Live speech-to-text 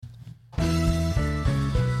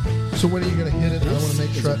So when are you going to hit it? I want to make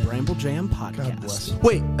sure. Bramble Jam Podcast. God bless.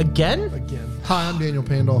 Wait, again? Hi, I'm Daniel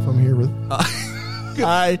Pandolf. I'm here with.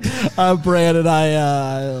 Hi, I'm Brandon.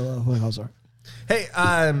 I'm sorry. Hey,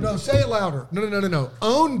 No, say it louder. No.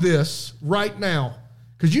 Own this right now,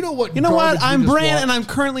 because you know what. You know what? garbage we I'm just Brandon, and watched?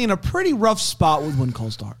 I'm currently in a pretty rough spot with When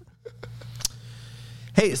Calls to Heart.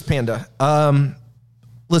 hey, it's Panda.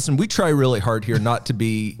 Listen, we try really hard here not to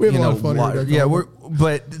be, We have a lot of fun here, wild. Doug. Yeah,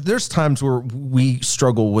 but there's times where we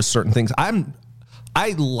struggle with certain things. I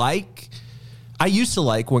used to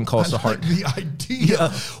like When Calls to Heart. The idea.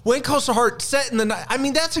 When Calls to Heart set in the night. I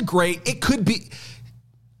mean, that's a great. It could be.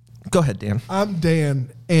 Go ahead, Dan. I'm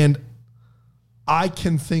Dan, and I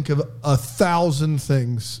can think of 1,000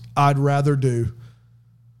 things I'd rather do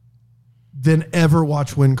than ever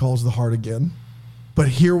watch When Calls the Heart again. But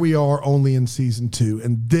here we are, only in season 2,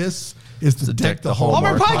 and this is the Deck the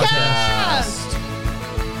Hallmark podcast.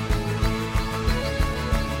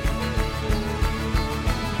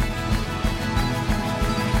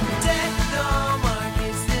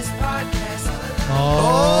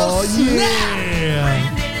 Oh,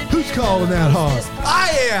 yeah. Who's calling that hard?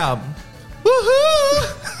 I am.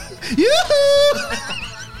 Woohoo! Yoo-hoo!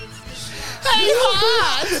 Hey,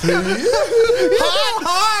 Hart,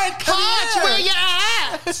 where you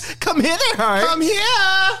at? Come here, Hart. Come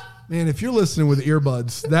here. Man, if you're listening with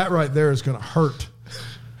earbuds, that right there is going to hurt.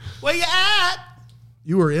 Where you at?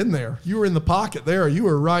 You were in there. You were in the pocket there. You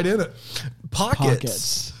were right in it.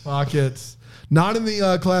 Pockets. Pockets. Not in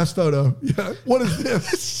the class photo. Yeah. What is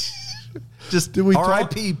this? Just Did we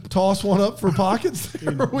R.I.P. toss one up for Pockets?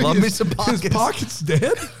 Love me some Pockets. Is Pockets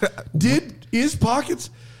dead? Is Pockets?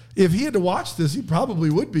 If he had to watch this, he probably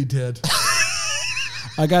would be dead.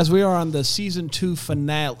 Guys, we are on the season 2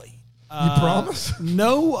 finale. You promise?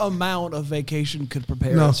 No amount of vacation could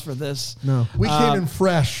prepare No. us for this. No. We came in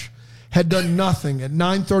fresh, had done nothing at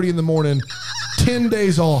 9:30 in the morning, 10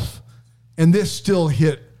 days off, and this still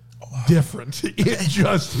hit different. It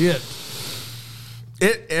just hit.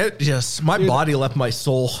 It just, my body left my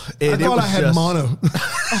soul. I thought I had mono.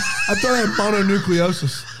 I thought I had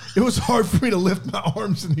mononucleosis. It was hard for me to lift my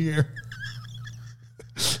arms in the air.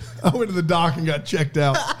 I went to the doc and got checked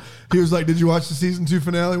out. He was like, "Did you watch the season 2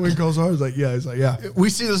 finale? When Calls Hard?" I was like, "Yeah." He's like, "Yeah." We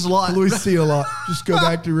see this a lot. We see a lot. Just go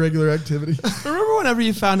back to regular activity. Remember whenever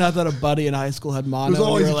you found out that a buddy in high school had mono? It was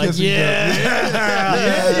always and you a were like, kissing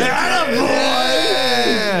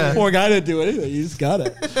Yeah. Poor guy didn't do anything. He just got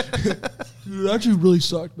it. It actually really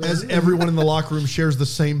sucked, man. As everyone in the locker room shares the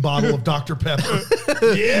same bottle of Dr. Pepper.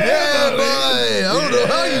 Yeah, boy. I don't know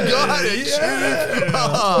how you got it.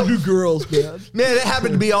 Yeah. Two girls, man. Man, it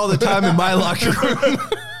happened to be all the time in my locker room.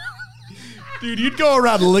 Dude, you'd go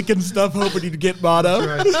around licking stuff hoping you'd get mono.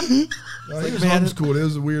 Right. He was homeschooled. It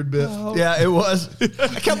was a weird bit. Yeah, it was.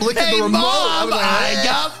 I kept licking the remote. I was like, I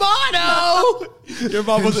got mono. Your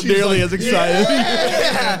mom wasn't nearly as excited.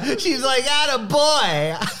 Yeah. She's like, atta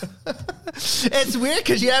boy. It's weird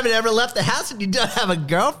because you haven't ever left the house and you don't have a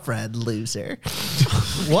girlfriend, loser.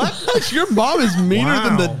 What? Your mom is meaner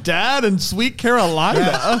than the dad in Sweet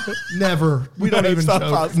Carolina. Never. We don't even it's not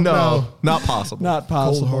joke. possible. No, not possible. Not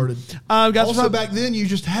possible. Cold-hearted. Guys, Also, back then, you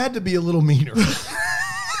just had to be a little meaner.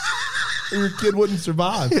 Your kid wouldn't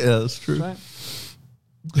survive. Yeah, that's true. right.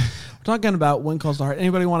 We're talking about When Calls to Heart.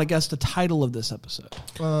 Anybody want to guess the title of this episode?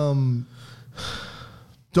 Don't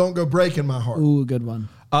go breaking my heart. Ooh, good one.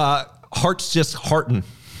 Heart's just heartin'.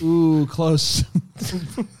 Ooh, close.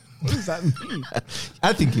 What does that mean?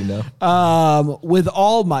 I think you know. With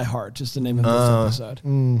All My Heart is the name of this episode.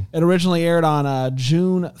 It originally aired on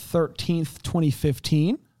June 13th,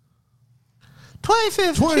 2015.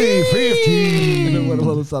 2015. A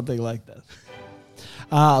little something like this.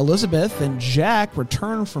 Elizabeth and Jack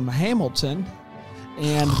return from Hamilton,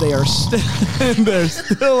 and they are they're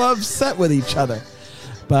still upset with each other.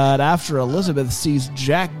 But after Elizabeth sees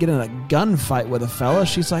Jack get in a gunfight with a fella,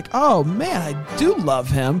 she's like, "Oh man, I do love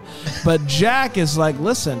him." But Jack is like,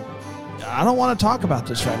 "Listen, I don't want to talk about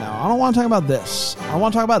this right now. I don't want to talk about this. I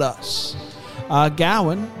want to talk about us."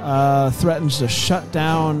 Gowan threatens to shut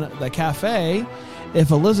down the cafe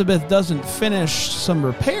if Elizabeth doesn't finish some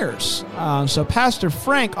repairs. So Pastor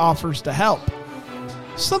Frank offers to help.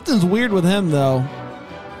 Something's weird with him, though.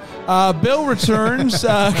 Bill returns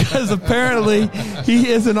because apparently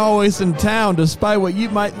he isn't always in town, despite what you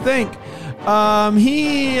might think.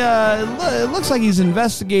 It looks like he's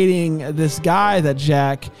investigating this guy that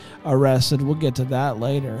Jack arrested. We'll get to that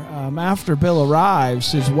later. After Bill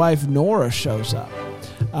arrives, his wife Nora shows up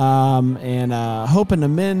and hoping to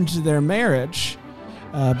mend their marriage.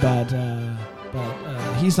 But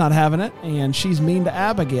he's not having it, and she's mean to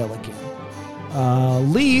Abigail again.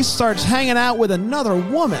 Lee starts hanging out with another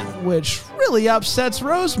woman, which really upsets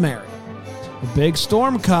Rosemary. A big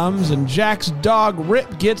storm comes, and Jack's dog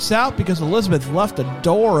Rip gets out because Elizabeth left the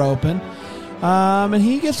door open, and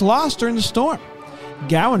he gets lost during the storm.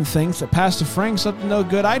 Gowan thinks that Pastor Frank's up to no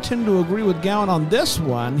good. I tend to agree with Gowan on this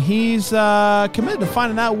one. He's committed to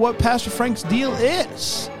finding out what Pastor Frank's deal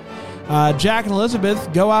is. Jack and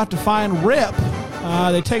Elizabeth go out to find Rip.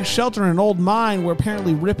 They take shelter in an old mine where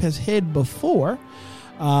apparently Rip has hid before.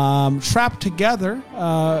 Trapped together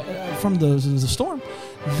from the storm.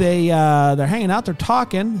 They're hanging out, they're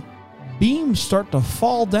talking. Beams start to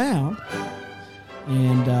fall down.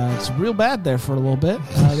 And it's real bad there for a little bit.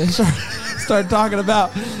 They start talking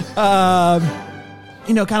about, kind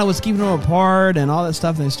of what's keeping them apart and all that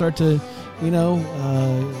stuff. And they start to,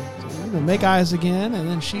 make eyes again. And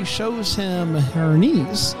then she shows him her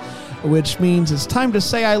knees, which means it's time to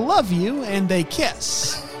say I love you. And they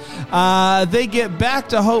kiss. They get back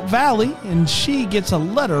to Hope Valley, and she gets a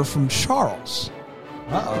letter from Charles.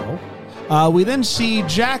 We then see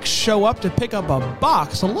Jack show up to pick up a little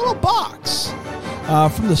box.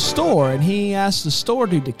 From the store, and he asked the store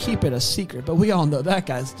dude to keep it a secret. But we all know that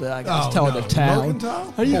guy's telling the town.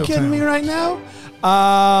 Are you kidding me right now?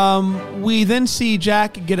 We then see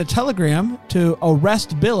Jack get a telegram to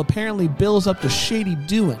arrest Bill. Apparently, Bill's up to shady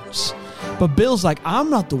doings. But Bill's like, I'm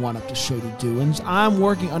not the one up to shady doings. I'm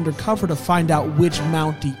working undercover to find out which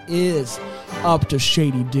Mountie is up to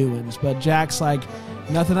shady doings. But Jack's like,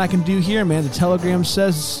 nothing I can do here, man. The telegram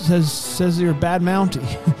says you're a bad Mountie.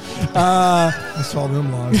 I saw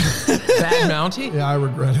them live. Bad Mountie? Yeah, I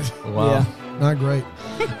regret it. Wow. Yeah. Not great.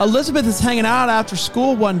 Elizabeth is hanging out after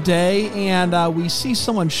school one day, and we see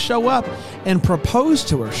someone show up and propose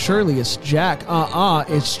to her. Surely it's Jack.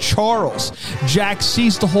 It's Charles. Jack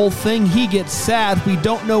sees the whole thing. He gets sad. We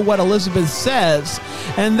don't know what Elizabeth says.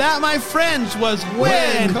 And that, my friends, was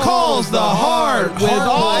When Calls the Heart with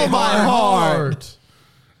all my heart.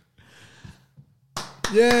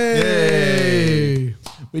 Yay!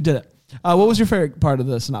 We did it. What was your favorite part of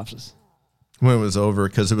the synopsis? When it was over,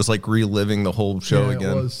 because it was like reliving the whole show Yeah,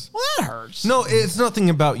 again. It was. Well, that hurts. No, it's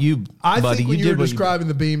nothing about you, I buddy. think when you were describing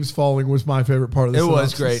the beams falling was my favorite part of the It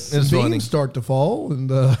was synopsis. great. It was The funny. beams start to fall,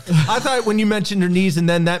 and I thought when you mentioned her knees, and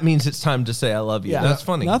then that means it's time to say I love you. Yeah. That's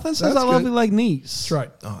funny. Nothing says That's I love good. you like knees. that's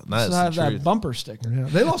right. Oh, So that's I have the that truth. bumper sticker. Yeah,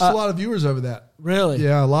 they lost a lot of viewers over that. Really?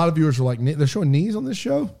 Yeah, a lot of viewers were like, they're showing knees on this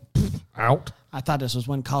show? Out. I thought this was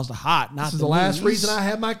When Calls the Hot, not This is the last knees. reason I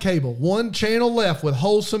have my cable. One channel left with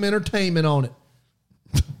wholesome entertainment on it.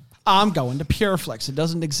 I'm going to Pureflix. It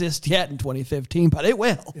doesn't exist yet in 2015, but it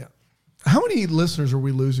will. Yeah. How many listeners are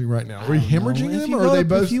we losing right now? Are we hemorrhaging If them, you or are go- they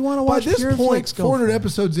both? if you wanna by watch this Pureflix, point, go 400 for it.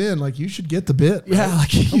 episodes in, like you should get the bit. Yeah, right?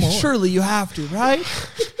 like Come on. surely you have to, right?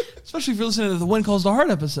 Especially if you're listening to the When Calls the Heart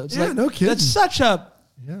episodes. Yeah, Like, no kidding. That's such a.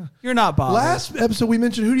 Yeah. You're not bothered. Last episode we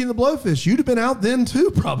mentioned Hootie and the Blowfish. You'd have been out then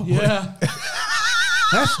too, probably. Yeah.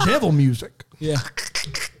 That's devil music. Yeah.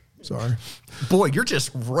 Sorry. Boy, you're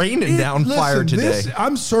just raining down fire today.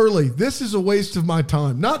 I'm surly. This is a waste of my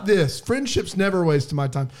time. Not this. Friendship's never a waste of my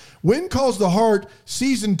time. When Calls the Heart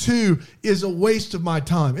season 2 is a waste of my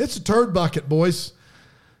time. It's a turd bucket, boys.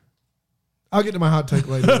 I'll get to my hot take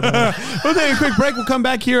later. We'll take a quick break. We'll come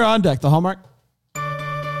back here on Deck the Hallmark.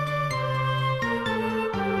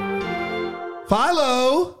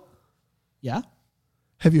 Philo. Yeah.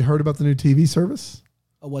 Have you heard about the new TV service?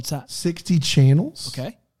 What's that? 60 channels.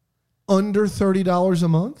 Okay. Under $30 a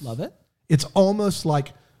month. Love it. It's almost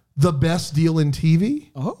like the best deal in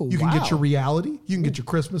TV. Oh, you can wow. get your reality. You can get your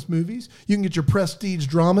Christmas movies. You can get your prestige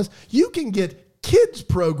dramas. You can get kids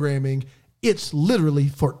programming. It's literally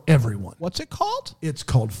for everyone. What's it called? It's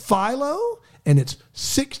called Philo, and it's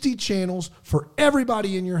 60 channels for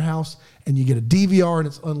everybody in your house, and you get a DVR, and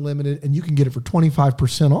it's unlimited, and you can get it for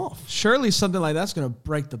 25% off. Surely something like that's going to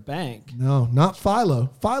break the bank. No, not Philo.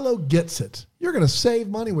 Philo gets it. You're going to save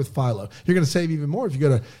money with Philo. You're going to save even more if you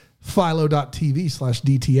go to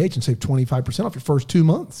philo.tv/DTH and save 25% off your first 2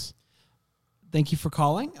 months. Thank you for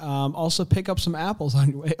calling. Also, pick up some apples on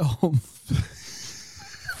your way home.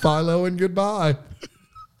 Philo and goodbye.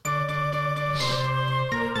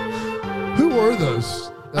 Who were those?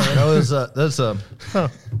 That's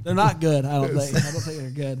They're not good. I don't think they're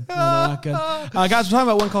good. No, they're not good. Guys, we're talking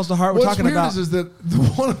about When Calls the Heart. We're What's talking weird about. is that the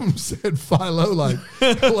one of them said Philo, like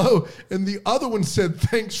hello, and the other one said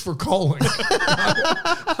thanks for calling.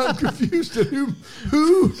 I'm confused at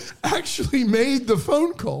who actually made the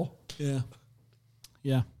phone call. Yeah.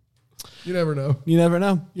 Yeah. You never know. You never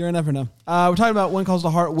know. You'll never know. We're talking about When Calls the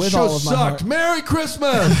Heart with Show all of my sucked. heart. Merry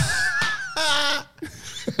Christmas.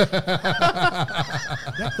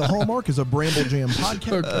 The Hallmark is a Bramble Jam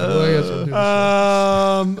podcast.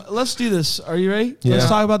 Let's do this. Are you ready? Yeah. Let's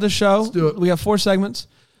talk about this show. Let's do it. We got 4 segments.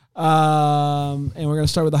 And we're going to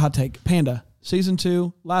start with the hot take. Panda, season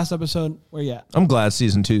 2, last episode. Where you at? I'm glad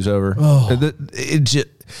season 2's over.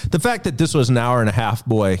 The fact that this was an hour and a half,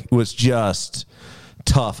 boy, was just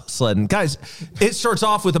tough sledding. Guys, it starts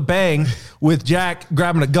off with a bang with Jack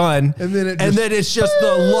grabbing a gun, And then it's just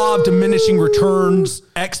the law of diminishing returns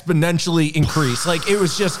exponentially increase. Like it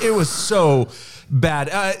was so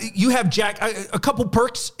bad. You have Jack, a couple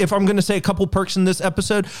perks, if I'm going to say a couple perks in this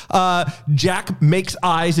episode. Jack makes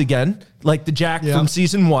eyes again, like the Jack from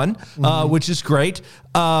season 1, which is great.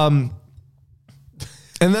 And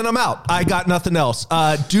then I'm out. I got nothing else.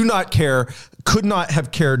 Do not care. Could not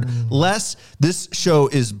have cared less. This show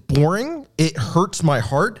is boring. It hurts my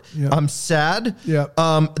heart. Yep. I'm sad. Yep.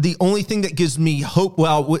 The only thing that gives me hope,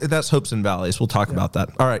 well, that's hopes and valleys. We'll talk about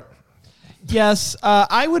that. All right. Yes,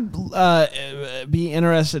 I would be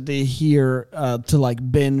interested to hear to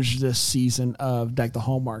like binge this season of Deck the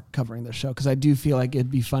Hallmark covering the show, because I do feel like it'd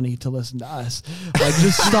be funny to listen to us like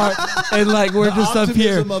just start and like we're just up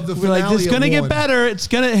here. optimism of the We're like, it's finale gonna of get one. better. It's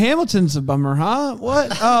gonna Hamilton's a bummer, huh?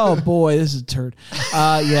 What? Oh boy, this is a turd.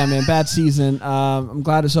 Yeah, man, bad season. I'm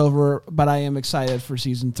glad it's over, but I am excited for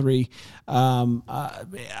season 3. You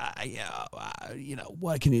know,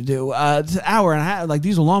 what can you do? It's an hour and a half. Like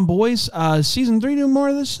these are long boys. Season 3 do more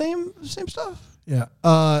of the same stuff. Yeah.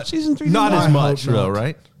 Season 3 Not do as more. much, hope though, not.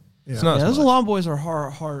 right? Yeah. It's not Yeah, as those much. long boys are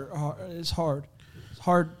hard. It's hard. It's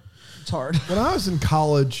hard. When I was in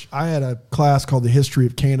college, I had a class called the History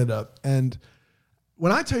of Canada. And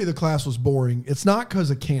when I tell you the class was boring, it's not because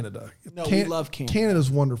of Canada. No, we love Canada. Canada's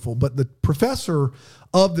wonderful. But the professor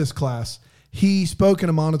of this class, he spoke in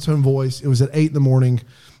a monotone voice. It was at 8 a.m,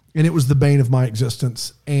 and it was the bane of my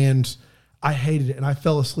existence. And I hated it. And I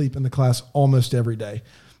fell asleep in the class almost every day.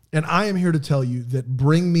 And I am here to tell you that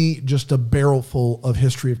bring me just a barrel full of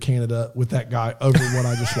History of Canada with that guy over what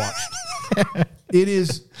I just watched.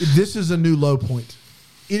 This is a new low point.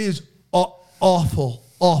 It is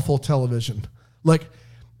awful television. Like,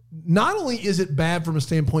 not only is it bad from a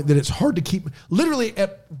standpoint that it's hard to keep, literally,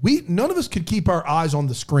 none of us could keep our eyes on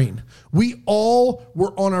the screen. We all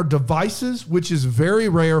were on our devices, which is very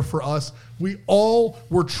rare for us. We all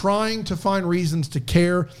were trying to find reasons to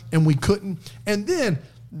care, and we couldn't. And then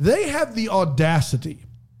they have the audacity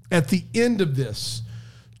at the end of this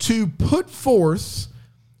to put forth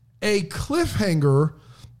a cliffhanger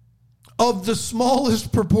of the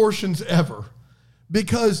smallest proportions ever,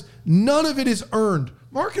 because none of it is earned.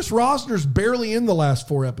 Marcus Rosner's barely in the last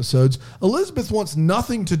 4 episodes. Elizabeth wants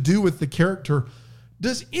nothing to do with the character.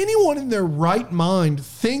 Does anyone in their right mind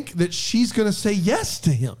think that she's going to say yes to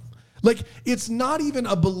him? Like, it's not even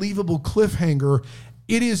a believable cliffhanger.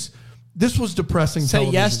 This was depressing Say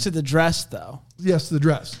television. yes to the dress, though. Yes to the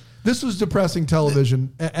dress. This was depressing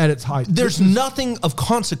television at its height. There's nothing of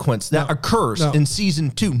consequence that occurs No. in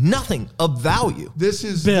season 2. Nothing of value. This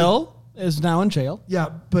is Bill is now in jail. Yeah,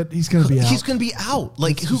 but he's going to be out. He's going to be out.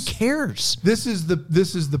 Like, who cares? This is the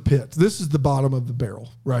pit. This is the bottom of the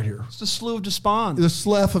barrel right here. It's the Slough of Despond. The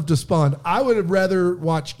Slough of Despond. I would have rather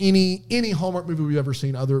watch any Hallmark movie we've ever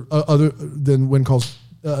seen other than When Calls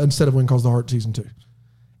instead of When Calls the Heart season 2.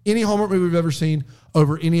 Any Hallmark movie we've ever seen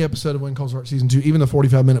over any episode of When Calls the Heart season 2, even the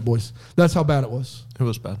 45-minute boys. That's how bad it was. It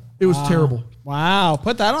was bad. It was terrible. Wow,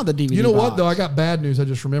 put that on the DVD. You know what box. though? I got bad news. I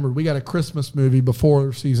just remembered. We got a Christmas movie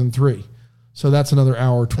before season 3, so that's another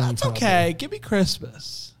hour 25. That's okay. Give me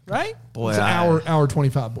Christmas, right? Boy, It's an hour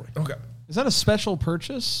 25, boy. Okay. Is that a special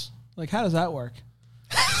purchase? Like, how does that work?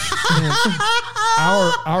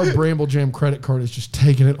 Our Bramble Jam credit card is just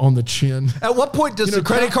taking it on the chin. At what point does the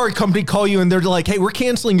credit card company call you and they're like, hey, we're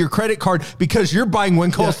canceling your credit card because you're buying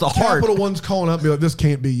When Calls the Heart? Capital One's calling up and be like, this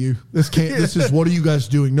can't be you. This is, what are you guys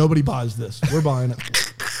doing? Nobody buys this. We're buying it.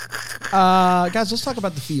 Guys, let's talk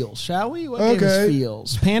about the feels, shall we? What gave us Okay.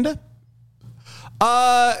 feels? Panda?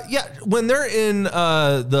 Yeah, when they're in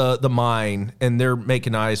the mine and they're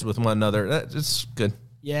making eyes with one another, it's good.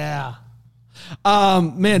 Yeah.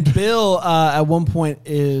 Man, Bill at one point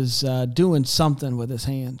is doing something with his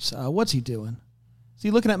hands. What's he doing? Is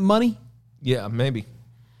he looking at money? Yeah, maybe.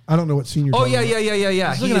 I don't know what senior. Oh, yeah.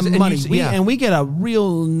 He's looking at money. And we get a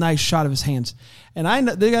real nice shot of his hands. And I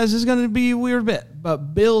know, guys, this is going to be a weird bit,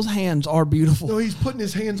 but Bill's hands are beautiful. No, he's putting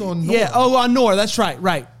his hands on. Nora. Yeah. Oh, on Nora. That's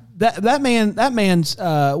right. That man's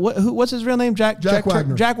what's his real name? Jack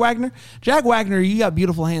Wagner. Jack Wagner. Jack Wagner, you got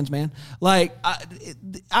beautiful hands, man. Like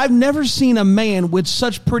I've never seen a man with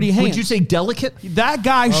such pretty hands. Would you say delicate? That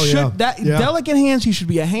guy yeah. delicate hands? He should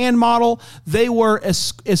be a hand model. They were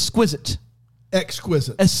exquisite.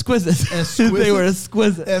 Exquisite. Exquisite. They were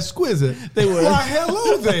exquisite. Exquisite. They were. Why,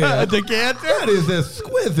 hello there. Decanter. That is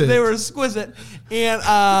exquisite. They were exquisite, and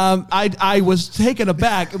I was taken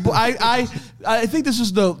aback. I think this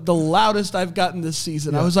is the loudest I've gotten this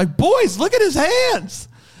season. I was like, boys, look at his hands.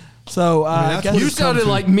 So I guess You sounded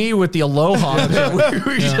like me with the aloha.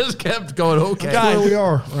 We just kept going, okay. That's where we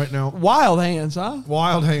are right now. wild hands, huh?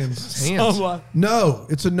 Wild hands. So, No,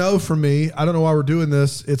 it's a no for me. I don't know why we're doing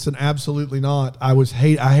this. It's an absolutely not. I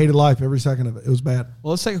hated life every second of it. It was bad.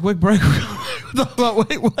 well, let's take a quick break. We're talking about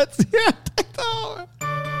wait, what's yeah? Take that over.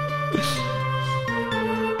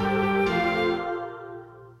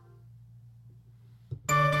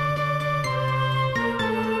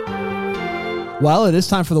 Well, it is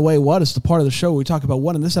time for the Wait What. It's the part of the show where we talk about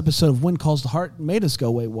what in this episode of When Calls the Heart made us go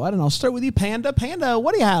wait what. And I'll start with you, Panda. Panda,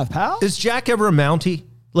 what do you have, pal? Is Jack ever a Mountie?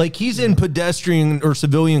 Like, he's in pedestrian or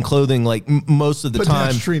civilian clothing, like, most of the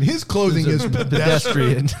Pedestrian. His clothing is time.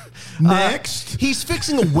 pedestrian. Next. He's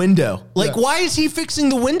fixing a window. Like, why is he fixing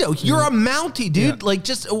the window? You're a Mountie, dude. Yeah. Like,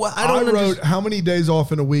 just, I I don't wrote, understand. how many days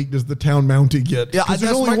off in a week does the town Mountie get? Yeah, Because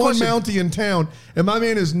there's that's only my one question. Mountie in town, and my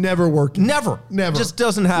man is never working. Never. Never. Just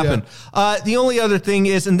doesn't happen. The only other thing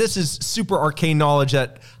is, and this is super arcane knowledge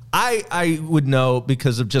that I would know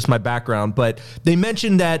because of just my background, but they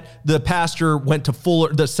mentioned that the pastor went to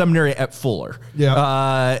Fuller, the seminary at Fuller.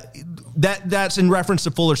 Yeah. That's in reference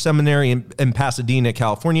to Fuller Seminary in Pasadena,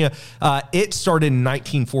 California. It started in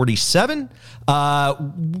 1947.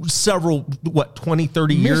 Several, 20,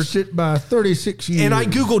 30 years. Missed it by 36 years. And I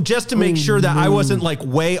Googled just to make sure that I wasn't like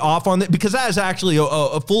way off on that, because that is actually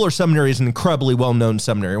a Fuller Seminary is an incredibly well-known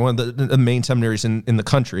seminary, one of the main seminaries in the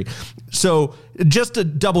country. So just to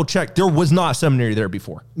double check, there was not a seminary there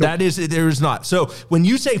before. Nope. There is not. So when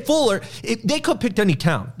you say Fuller, they could have picked any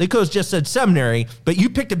town. They could have just said seminary, but you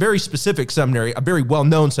picked a very specific seminary, a very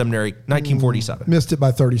well-known seminary, 1947. Missed it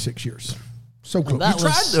by 36 years. So close. That You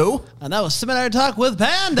tried, though. And that was Seminary Talk with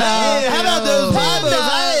Panda. Hey, how about those Panda?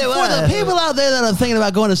 Hey, For what? the people out there that are thinking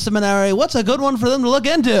about going to seminary, what's a good one for them to look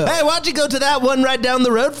into? Hey, why don't you go to that one right down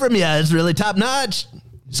the road from you? It's really top notch.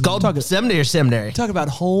 It's called Seminary. Talk about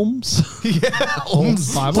Holmes.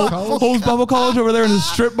 Holmes Bible College? Holmes Bible College over there in the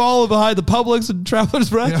strip mall behind the Publix and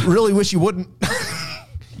Travelers Rest. Really wish you wouldn't.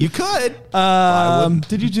 You could.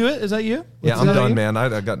 Did you do it? Is that you? Yeah, I'm done, man.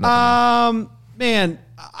 I got nothing. Man,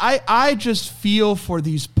 I just feel for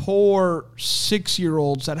these poor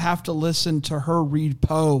 6-year-olds that have to listen to her read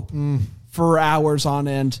Poe for hours on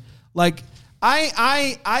end. Like,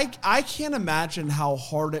 I can't imagine how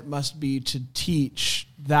hard it must be to teach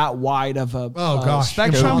that wide of a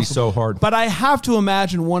spectrum. It would be so hard. But I have to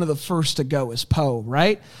imagine one of the first to go is Poe,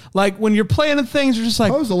 right? Like, when you're playing the things, you're just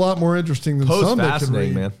like, Poe's a lot more interesting than Poe's some that can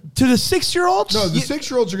fascinating, read. man. to the 6-year-olds? No, the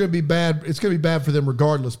 6-year-olds are going to be bad. It's going to be bad for them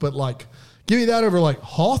regardless. But like, give me that over like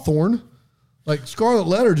Hawthorne. Like Scarlet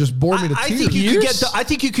Letter just bored me to I tears. think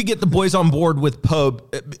you could get the boys on board with Poe,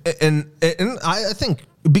 and I think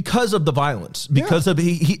because of the violence, because of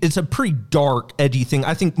it's a pretty dark, edgy thing.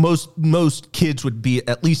 I think most kids would be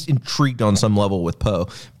at least intrigued on some level with Poe.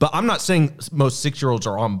 But I'm not saying most 6-year-olds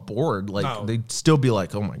are on board. Like they'd still be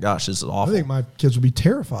like, "Oh my gosh, this is awful." I think my kids would be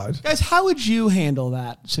terrified. Guys, how would you handle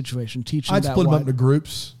that situation? Teaching I'd that split them up wide? into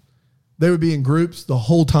groups. They would be in groups the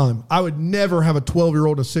whole time. I would never have a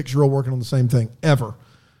 12-year-old and a 6-year-old working on the same thing, ever.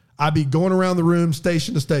 I'd be going around the room,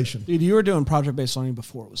 station to station. Dude, you were doing project-based learning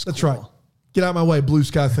before it was That's cool. right. Get out of my way, blue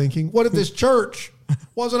sky thinking. What if this church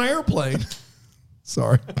was an airplane?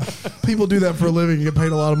 Sorry. People do that for a living and get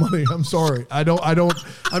paid a lot of money. I'm sorry.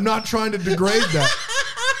 I'm not trying to degrade that.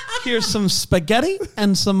 Here's some spaghetti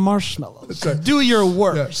and some marshmallows. That's right. Do your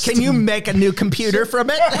worst. Can you make a new computer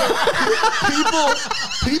from it?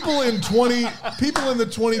 People in the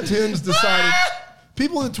 2010s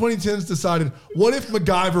decided, what if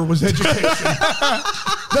MacGyver was education?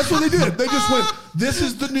 That's what they did. They just went, this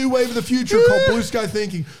is the new wave of the future called blue sky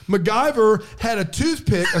thinking. MacGyver had a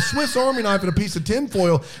toothpick, a Swiss Army knife, and a piece of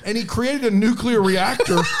tinfoil, and he created a nuclear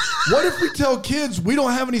reactor. What if we tell kids we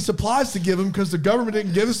don't have any supplies to give them because the government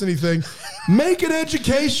didn't give us anything? Make an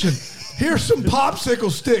education. Here's some popsicle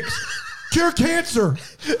sticks. Cure cancer.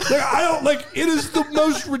 It is the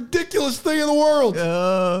most ridiculous thing in the world.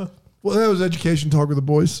 Well, that was education talk with the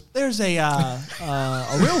boys. There's a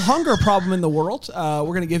real hunger problem in the world. We're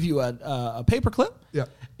going to give you a paper clip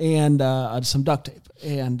and some duct tape.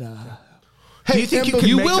 And Hey, do you think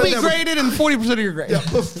you will be graded in 40% of your grade. Yeah,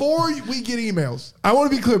 before we get emails, I want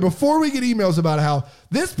to be clear. Before we get emails about how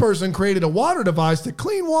this person created a water device to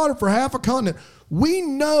clean water for half a continent, We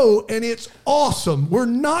know, and it's awesome. We're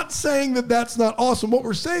not saying that that's not awesome. What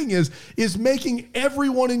we're saying is making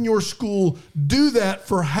everyone in your school do that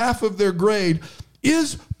for half of their grade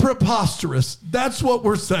is preposterous. That's what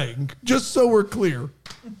we're saying, just so we're clear.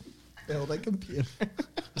 Build a computer.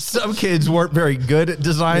 Some kids weren't very good at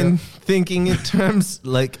design thinking in terms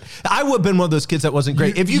like I would have been one of those kids that wasn't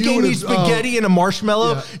great. If you gave me spaghetti and a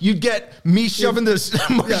marshmallow, you'd get me shoving this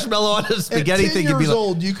marshmallow on a spaghetti at 10 thing. years You'd be like,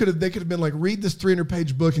 old, they could have been like, read this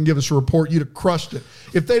 300-page book and give us a report. You'd have crushed it.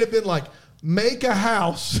 If they'd have been like, make a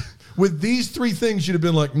house with these 3 things, you'd have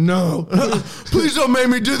been like, no, please don't make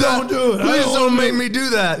me do that. Don't do it. Please don't make me do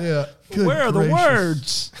that. Yeah. Good Where are the gracious.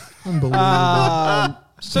 words? Unbelievable.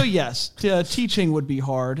 So yes, teaching would be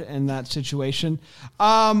hard in that situation.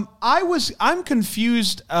 I'm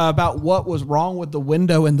confused about what was wrong with the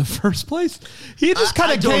window in the first place. He just I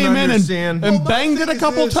kind of don't came in understand. and Well, my banged it thing a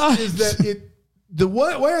couple is times. Is that the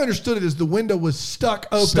way I understood it is the window was stuck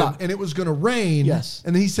open and it was going to rain. Yes.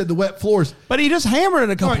 And then he said the wet floors. But he just hammered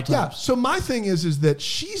it a couple All right, yeah. times. So my thing is that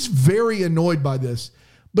she's very annoyed by this,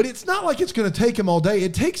 but it's not like it's going to take him all day.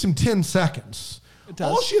 It takes him 10 seconds. It does.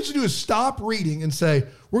 All she has to do is stop reading and say,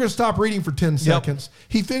 we're going to stop reading for 10 seconds.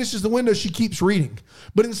 He finishes the window. She keeps reading.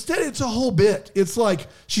 But instead, it's a whole bit. It's like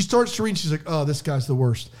she starts to read and she's like, oh, this guy's the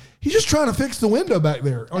worst. He's just trying to fix the window back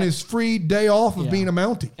there on his free day off of being a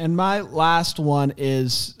Mountie. And my last one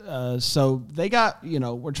is, so they got,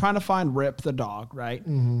 we're trying to find Rip the dog, right?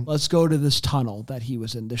 Mm-hmm. Let's go to this tunnel that he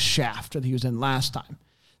was in, the shaft that he was in last time.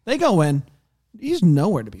 They go in. He's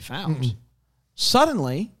nowhere to be found. Mm-mm.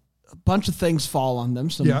 Suddenly, a bunch of things fall on them,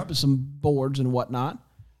 some boards and whatnot.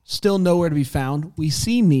 Still nowhere to be found. We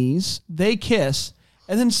see knees. They kiss.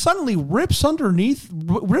 And then suddenly Rip's underneath.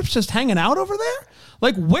 Rip's just hanging out over there?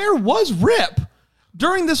 Like, where was Rip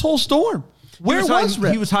during this whole storm? Where was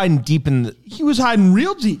Rip? He was hiding deep in the... He was hiding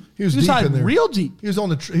real deep. He was deep hiding in there. real deep. He was on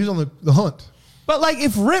the hunt. But like,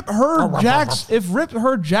 if Rip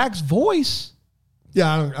heard Jack's voice,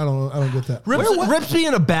 Yeah, I don't get that. Rip's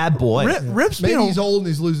being a bad boy. Rip's Maybe being he's old and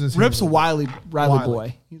he's losing his Rip's a hair. wily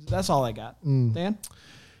boy. That's all I got. Dan?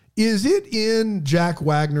 Is it in Jack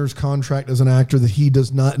Wagner's contract as an actor that he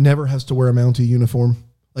never has to wear a Mountie uniform?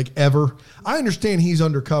 Like, ever? I understand he's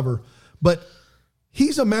undercover, but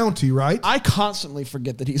he's a Mountie, right? I constantly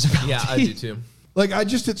forget that he's a Mountie. Yeah, I do too. Like, at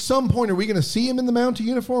some point, are we going to see him in the Mountie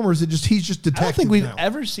uniform, or is it just he's just detective I don't think we've now?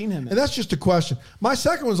 ever seen him. And that's just a question. My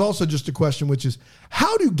second one is also just a question, which is,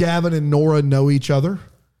 how do Gavin and Nora know each other?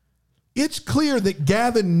 It's clear that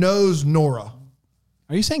Gavin knows Nora.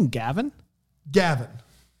 Are you saying Gavin? Gavin.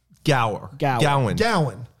 Gowan.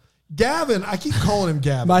 Gavin, I keep calling him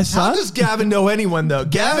Gavin. My How son? does Gavin know anyone, though?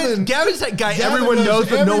 Gavin's that guy everyone knows,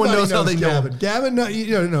 but no one everybody knows how they know him. Gavin, no.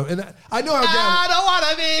 And I know how Gavin... I don't want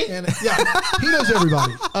to be. And he knows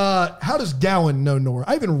everybody. How does Gowan know Nora?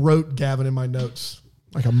 I even wrote Gavin in my notes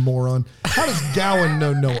like a moron. How does Gowan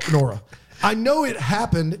know Nora? I know it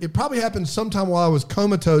happened. It probably happened sometime while I was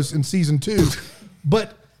comatose in season 2,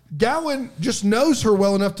 but Gowan just knows her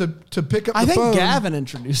well enough to pick up the phone. I think Gavin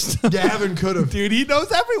introduced him. Gavin could have. Dude, he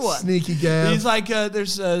knows everyone. Sneaky Gav. He's like,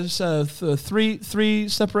 there's three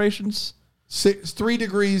separations. 3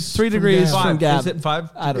 degrees. 3 degrees Gavin. from Gavin. Is it 5?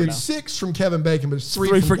 I don't know. It's 6 from Kevin Bacon, but it's 3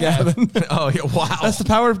 3 from for Gav. Gavin. Oh, yeah, wow. That's the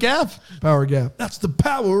power of Gav. Power of Gav. That's the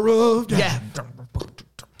power of Gav. Yeah.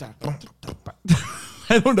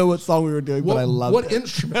 I don't know what song we were doing, but I love What it.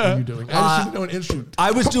 instrument are you doing? I just need to know an instrument.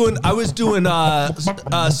 I was doing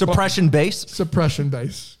suppression bass. Suppression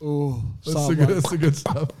bass. Ooh, That's the good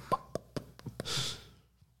stuff.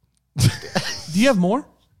 Do you have more?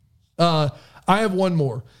 I have one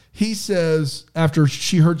more. He says, after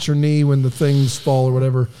she hurts her knee when the things fall or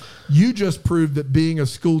whatever, you just proved that being a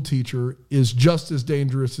school teacher is just as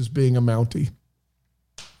dangerous as being a Mountie.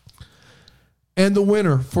 And the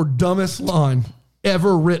winner for dumbest line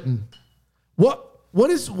ever written. What?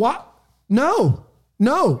 No,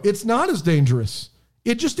 it's not as dangerous.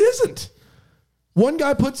 It just isn't. One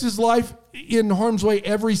guy puts his life in harm's way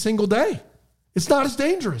every single day. It's not as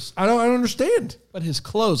dangerous. I don't understand. But his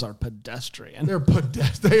clothes are pedestrian.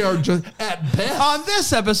 They are just at best. On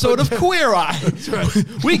this episode of Queer Eye, That's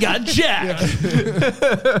right. we got Jack.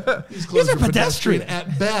 These are pedestrian.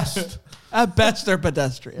 at best. At best, they're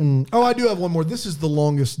pedestrian. Oh, I do have one more. This is the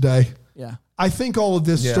longest day. Yeah. I think all of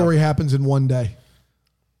this story happens in one day.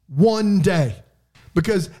 One day.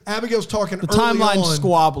 Because Abigail's talking The early timeline's on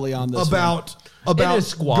squabbly on this about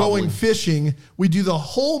is squabbly. going fishing. We do the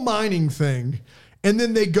whole mining thing, and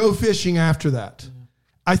then they go fishing after that.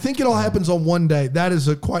 I think it all happens on one day.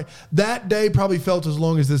 That day probably felt as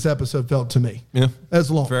long as this episode felt to me. Yeah.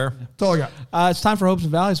 As long. Fair. That's all I got. It's time for Hopes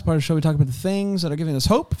and Valleys, part of the show. We talk about the things that are giving us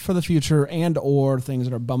hope for the future and or things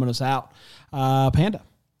that are bumming us out. Panda.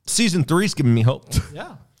 Season 3's giving me hope.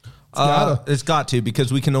 Yeah. It's got to,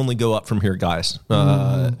 because we can only go up from here, guys.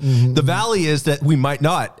 The valley is that we might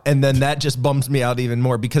not, and then that just bums me out even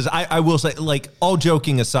more, because I will say, like, all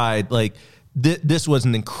joking aside, like, this was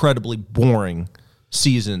an incredibly boring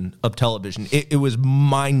season of television. It was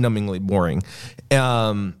mind-numbingly boring.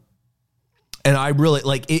 And I really,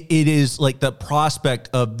 like, it is, like, the prospect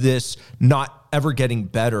of this not ever getting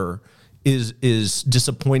better is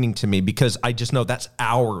disappointing to me, because I just know that's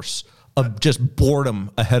hours of just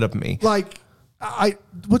boredom ahead of me. Like,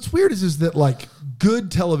 what's weird is that like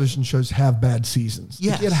good television shows have bad seasons.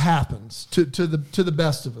 Yes. Like, it happens to the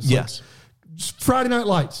best of us. Yes. Like, Friday Night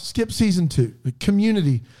Lights, skip season 2. The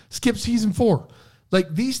Community, skip season 4.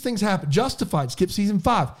 Like, these things happen. Justified, skip season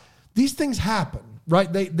 5. These things happen, right?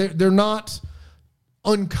 They're not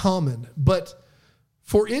uncommon, but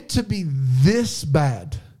for it to be this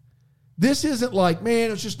bad, this isn't like,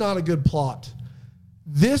 man, it's just not a good plot.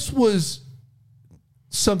 This was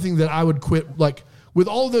something that I would quit. Like, with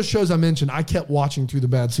all of those shows I mentioned, I kept watching through the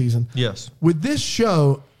bad season. Yes. With this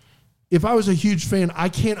show, if I was a huge fan, I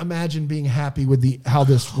can't imagine being happy with how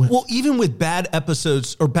this went. Well, even with bad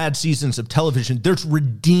episodes or bad seasons of television, there's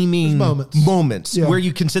redeeming moments Yeah. where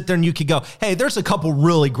you can sit there and you can go, hey, there's a couple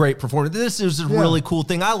really great performances. This is a really cool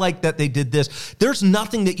thing. I like that they did this. There's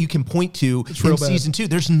nothing that you can point to in season 2.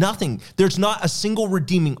 There's nothing. There's not a single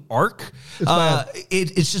redeeming arc.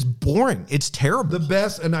 It's just boring. It's terrible. The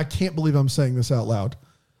best, and I can't believe I'm saying this out loud,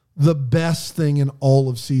 the best thing in all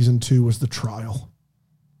of season 2 was the trial.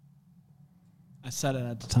 I said it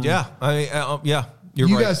at the time. Yeah. You're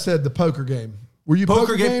You right. guys said the poker game. Were you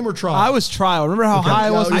poker game or trial? I was trial. Remember how high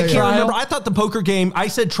I was? Oh, on yeah, I yeah. can't trial? remember. I thought the poker game, I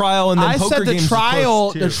said trial, and then I poker said the game's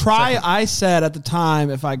trial. close The too. trial. I said at the time,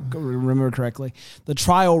 if I remember correctly, the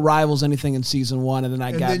trial rivals anything in season 1, and then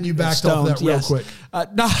I got. then you backed stoned. off that real Yes. quick.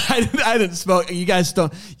 No, I didn't smoke. You guys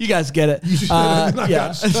don't. You guys get it. You just I yeah.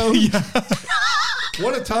 got stoned. Yeah.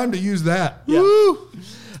 What a time to use that. Yeah. Woo!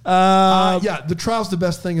 The trial's the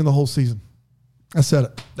best thing in the whole season. I said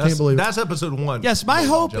it. Can't believe it. That's episode 1. Yes, my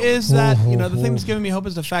hope is that, the thing that's giving me hope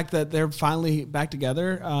is the fact that they're finally back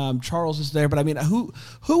together. Charles is there, but I mean, who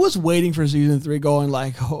was waiting for season 3 going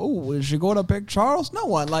like, oh, is she going to pick Charles? No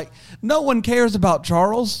one. Like, no one cares about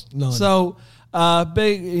Charles. None. So,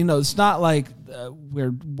 it's not like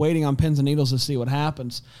we're waiting on pins and needles to see what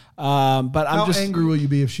happens. But How angry will you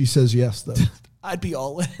be if she says yes, though? I'd be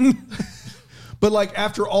all in. But like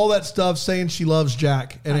after all that stuff, saying she loves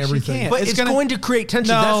Jack and She everything. can't. But it's going to create tension.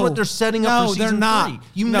 That's what they're setting up for season 3. They're not.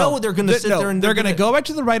 You know they're going to sit there and they're going to go back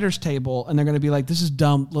to the writer's table and they're going to be like, "This is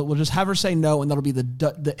dumb. We'll just have her say no, and that'll be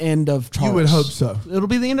the end of Charles." You would hope so. It'll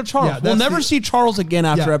be the end of Charles. Yeah, We'll that's never see Charles again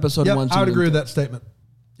after episode 1. I would agree with season that statement.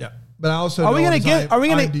 Yeah, but I also Are we know gonna on his get- are we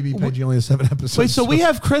gonna- IMDb page he only has 7 episodes. 2. Wait, so we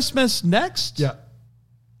have Christmas next? Yeah,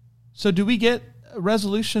 So do we get a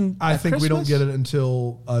resolution? I at think we don't Christmas? get it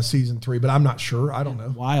until season 3, but I'm not sure. I don't know.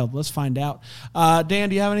 Wild. Let's find out. Dan,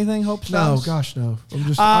 do you have anything? Hopes? No, Valleys? gosh, no.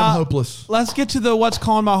 I'm hopeless. Let's get to the what's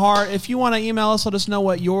calling my heart. If you want to email us, let us know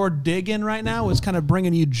what you're digging right now. What's kind of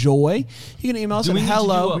bringing you joy. You can email us at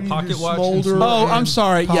hello. We need to do a Pocket Watch Smolder and- Oh, I'm and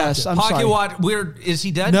sorry. Pocket. Yes, I'm Pocket sorry. Watch. Is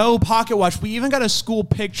he dead? No Pocket Watch. We even got a school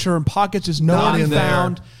picture, and Pockets is Not not in there.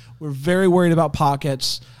 found. We're very worried about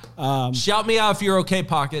Pockets. Shout me out if you're okay,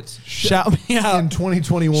 Pockets. Shout me out. in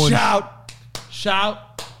 2021.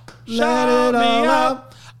 Shout Let it me all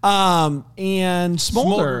out. And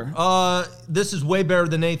Smolder. This is way better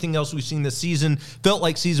than anything else we've seen this season. Felt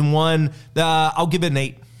like season 1. I'll give it an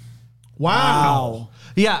 8. Wow.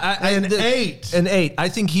 Yeah, An 8. An 8. I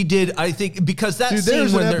think he did. I think because that Dude, scene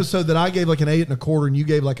there's an when they're- episode that I gave like an 8.25, and you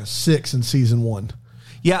gave like a 6 in season 1.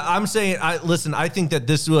 Yeah, I'm saying. Listen. I think that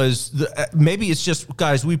this was maybe it's just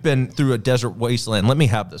guys. We've been through a desert wasteland. Let me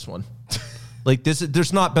have this one. Like this.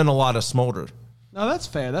 There's not been a lot of Smolder. No, that's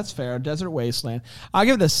fair. That's fair. Desert Wasteland. I'll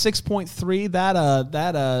give it a 6.3.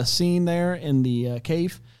 That scene there in the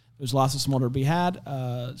cave. There's lots of Smolder to be had.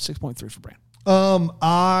 6.3 for Brand.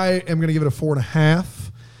 I am going to give it a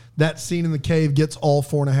 4.5. That scene in the cave gets all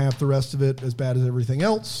 4.5. The rest of it as bad as everything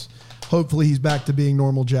else. Hopefully he's back to being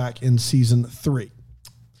normal Jack in season 3.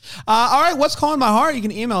 All right, what's calling my heart? You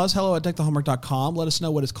can email us, hello@deckthehomework.com. Let us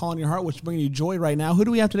know what is calling your heart, what's bringing you joy right now. Who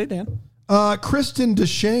do we have today, Dan? Kristen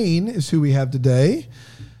Deshane is who we have today.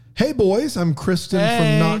 Hey, boys. I'm Kristen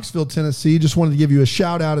from Knoxville, Tennessee. Just wanted to give you a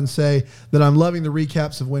shout out and say that I'm loving the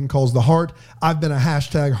recaps of When Calls the Heart. I've been a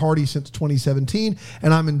 #Hardy since 2017,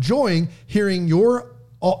 and I'm enjoying hearing your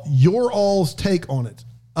your all's take on it.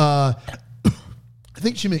 I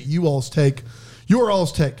think she meant you all's take. Your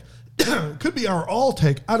all's take. Could be our all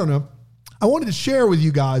take. I don't know. I wanted to share with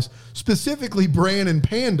you guys, specifically Bran and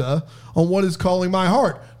Panda, on what is calling my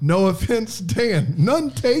heart. No offense, Dan. None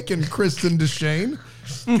taken, Kristen DeShane.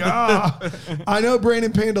 God. I know Bran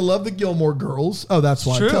and Panda love the Gilmore Girls. Oh, that's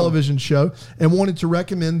why. True. Television show. And wanted to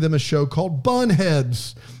recommend them a show called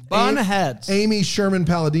Bunheads. Bunheads. Amy Sherman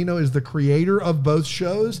Palladino is the creator of both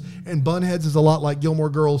shows, and Bunheads is a lot like Gilmore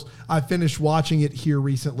Girls. I finished watching it here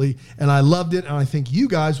recently, and I loved it, and I think you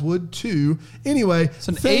guys would too. Anyway, It's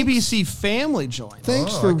an ABC Family joint.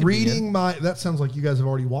 Thanks for reading my... That sounds like you guys have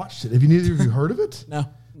already watched it. Have you neither of you heard of it? No.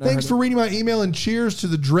 Thanks for reading my email, and cheers to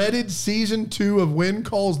the dreaded season 2 of When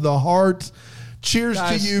Calls the Heart. Cheers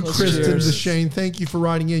Guys, to you, let's Kristen cheers. DeShane. Thank you for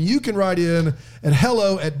writing in. You can write in at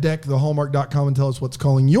hello@deckthehallmark.com and tell us what's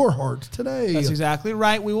calling your heart today. That's exactly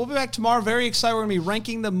right. We will be back tomorrow. Very excited. We're going to be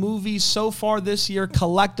ranking the movies so far this year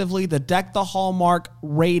collectively, the Deck the Hallmark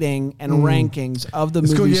rating and rankings of the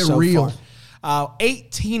It's gonna movies get so real. far.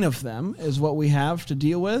 18 of them is what we have to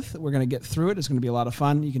deal with. We're going to get through it. It's going to be a lot of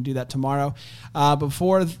fun. You can do that tomorrow.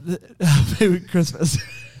 Before Christmas.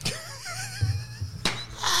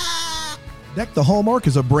 Deck the Hallmark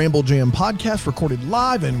is a Bramble Jam podcast recorded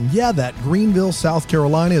live in, that Greenville, South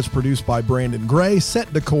Carolina. Is produced by Brandon Gray.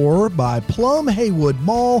 Set decor by Plum Haywood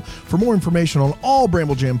Mall. For more information on all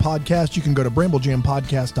Bramble Jam podcasts, you can go to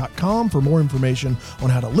bramblejampodcast.com. For more information on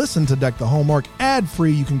how to listen to Deck the Hallmark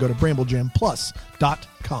ad-free, you can go to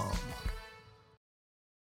bramblejamplus.com.